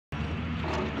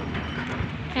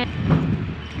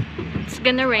It's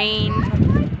gonna rain.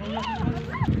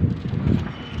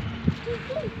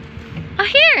 Oh,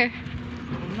 here!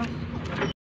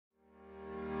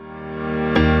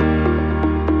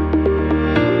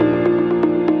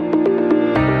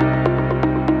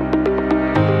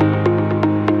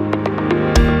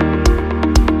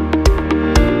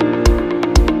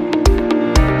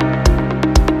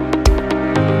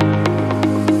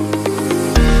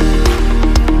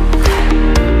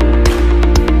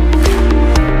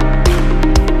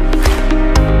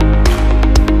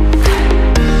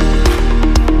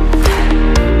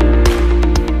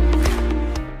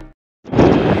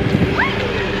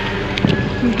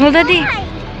 Hold daddy.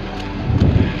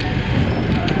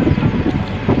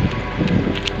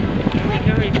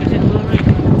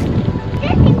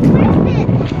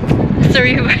 It's a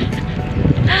river.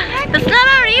 That's not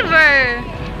a river.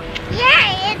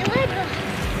 Yeah, it's a river.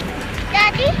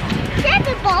 Daddy, is that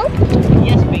a boat?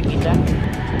 Yes, baby, that.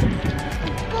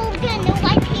 Boat and the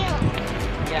white hill.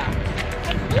 Yeah.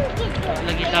 I think it's a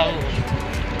Lagi tao.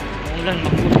 Ulan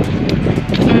magulo.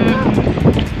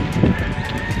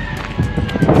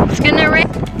 It's gonna rain.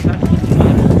 Look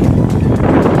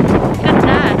at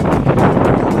that.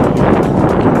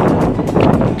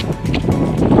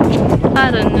 I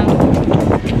don't know.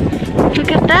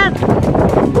 Look at that.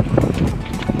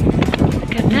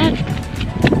 Look at that.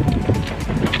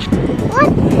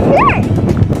 What's that?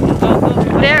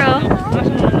 Vero.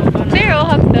 Vero,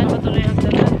 hagdan.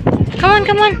 Come on,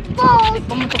 come on. Boat. I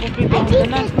think it's three boats. I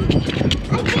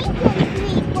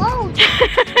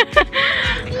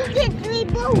think it's three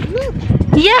boats. Look.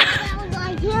 Yeah. Down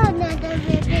right here, another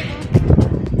river.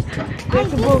 I think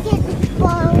it's a boat.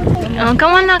 Oh,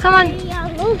 come on now, come on. Yeah,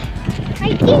 look.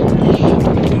 I think.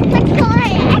 Let's go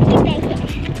and activate it.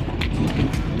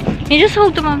 You just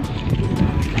hold the mom. I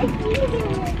think it.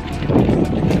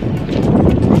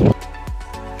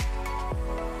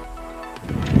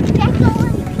 Let's go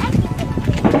and activate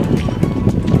it.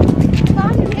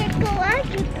 Mom, let's go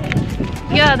activate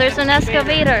it. Yeah, there's an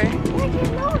excavator. Where's the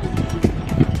noise?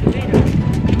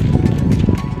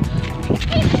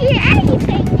 It's here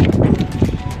activate it.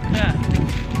 Yeah.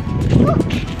 Look.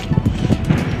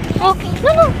 Oh, no,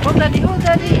 no. Oh, daddy, oh,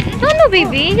 daddy. No, no,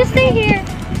 baby. You stay here.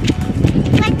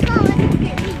 Let's go and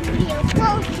video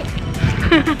closer.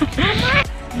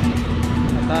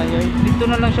 Tayo. Dito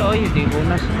na lang siya. Oh, hindi.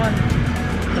 Bonus man.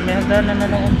 Sa may hagdanan na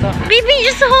lang unta. Baby,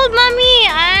 just hold mommy.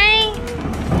 Ay.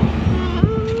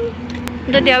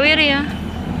 Daddy, awiri ah.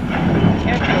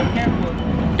 Careful, careful.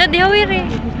 Daddy, awiri.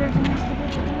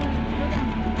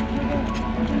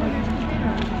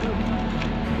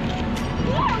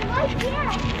 Yeah, right here.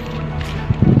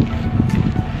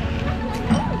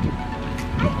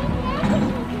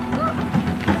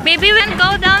 Baby, we can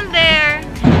go down there.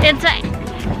 It's a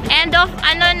end of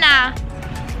ano na.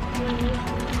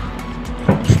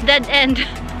 It's dead end.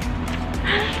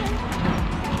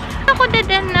 Ako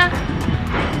dead end na.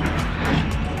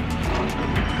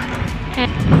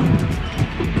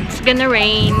 It's gonna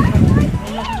rain.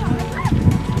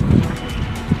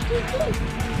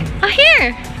 Oh,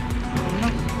 here.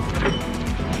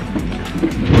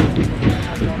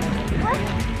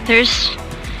 There's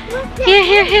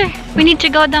here. We need to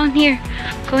go down here.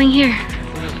 Going here.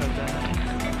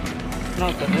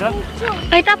 No, tadra.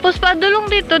 Ay, tapos padulong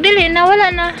dito. Dili na, wala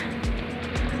na.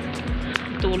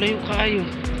 Tulay kayo.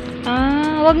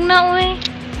 Ah, wag na, uy.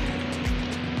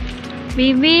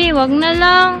 Baby, wag na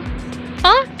lang.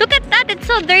 Oh, look at that. It's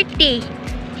so dirty.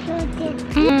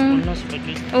 Bonus pa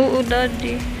dyan. Oo,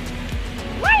 daddy.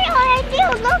 Why are you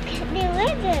look at the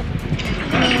river?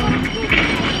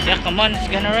 Yeah, come on. It's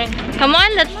gonna rain. Come on,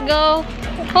 let's go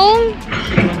home.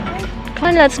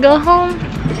 Come on, let's go home.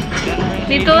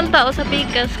 Dito ang tao sa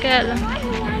Pikas, kaya lang.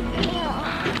 One right here.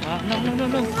 No.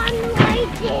 One right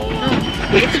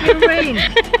here. It's gonna rain.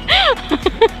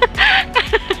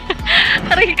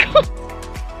 Aray ko.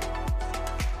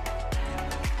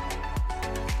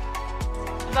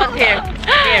 About here.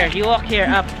 Here, you walk here.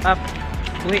 Up.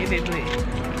 Wait.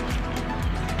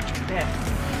 There.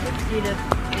 Let's see the.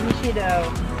 Can you see the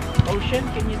ocean?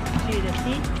 Can you see the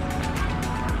sea?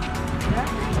 Yeah?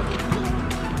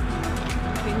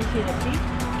 Can you see the sea?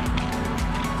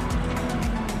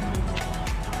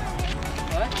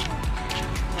 What?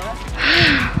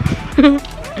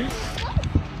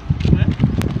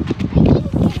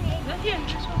 Not here.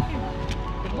 Just walk here.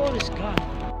 The boat is gone.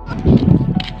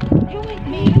 You wait,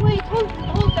 me. Wait.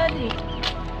 Hold daddy.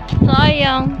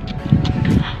 Sayang.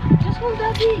 Just hold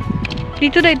daddy.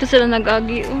 Dito sila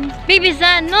nag-agi. Baby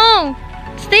Zan, no!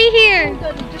 Stay here!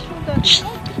 Hold daddy. Just hold daddy.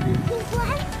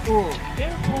 Oh,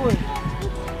 careful.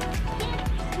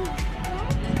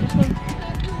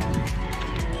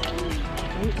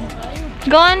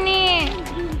 Gani.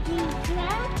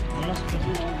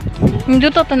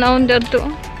 Hindi to tanawon dito.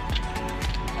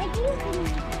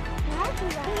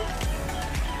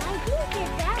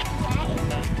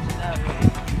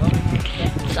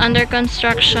 It's under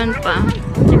construction pa.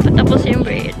 Hindi pa tapos yung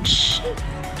bridge.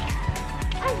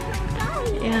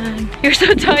 Yan. You're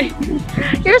so tired.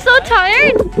 You're so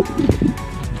tired.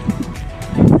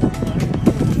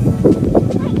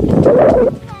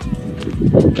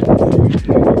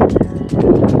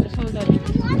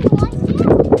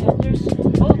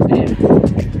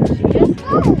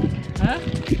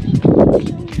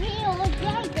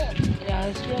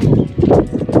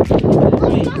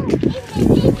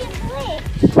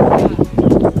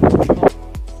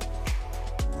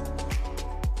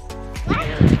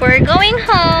 We're going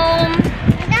home.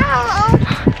 No,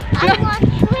 I want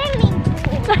swimming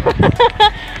pool.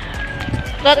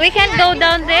 But we can't go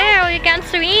down there. We can't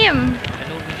swim.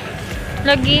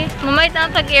 Lagi, mamay na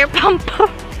tag-air pump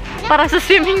para sa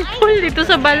swimming pool dito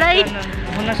sa balay.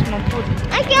 Hunas man po.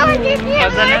 I can't just hear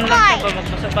Paganan lang my po pag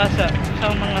magpasa-pasa sa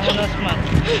mga hunas man.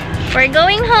 We're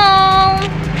going home.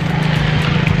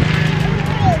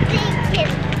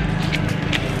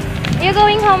 You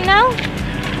going home now?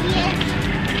 Yes.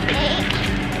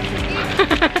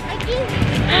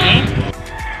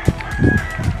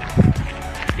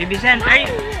 Baby San, are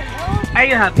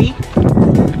you happy?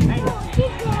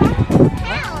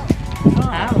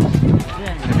 House.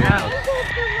 Yeah, house.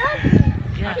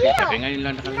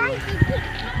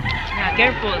 Yeah,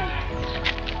 careful.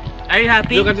 Are you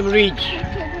happy? Look at the bridge.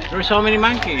 There's so many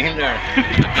monkeys in there.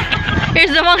 Here's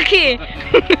the monkey.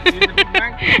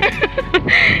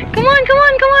 Come on, come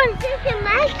on, come on. There's a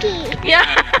monkey. Yeah.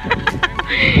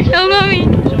 Oh, mommy.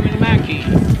 So many monkeys.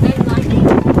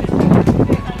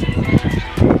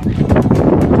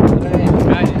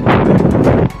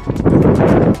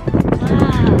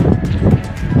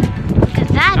 Look at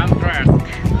that.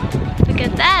 Look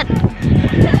at that.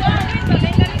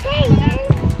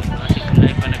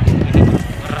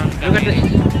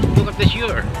 Look at the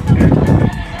shore.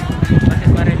 Kasi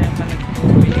pare lang pa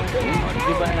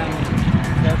di ba lang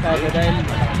dahil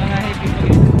mga heavy po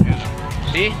yun.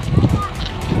 See?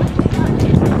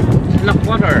 Lock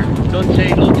water. Don't say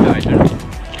low tide.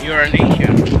 You're an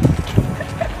Asian.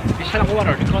 It's lock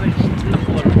water. They call it lock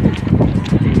water.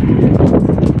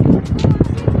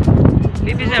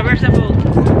 Baby San, where's the boat?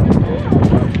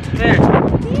 There.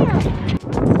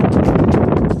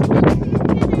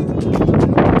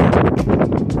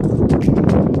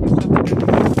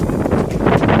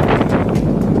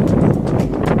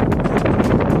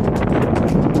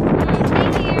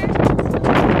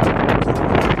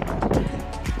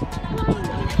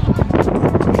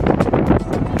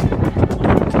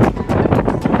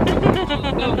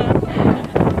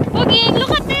 Boogie,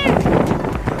 look at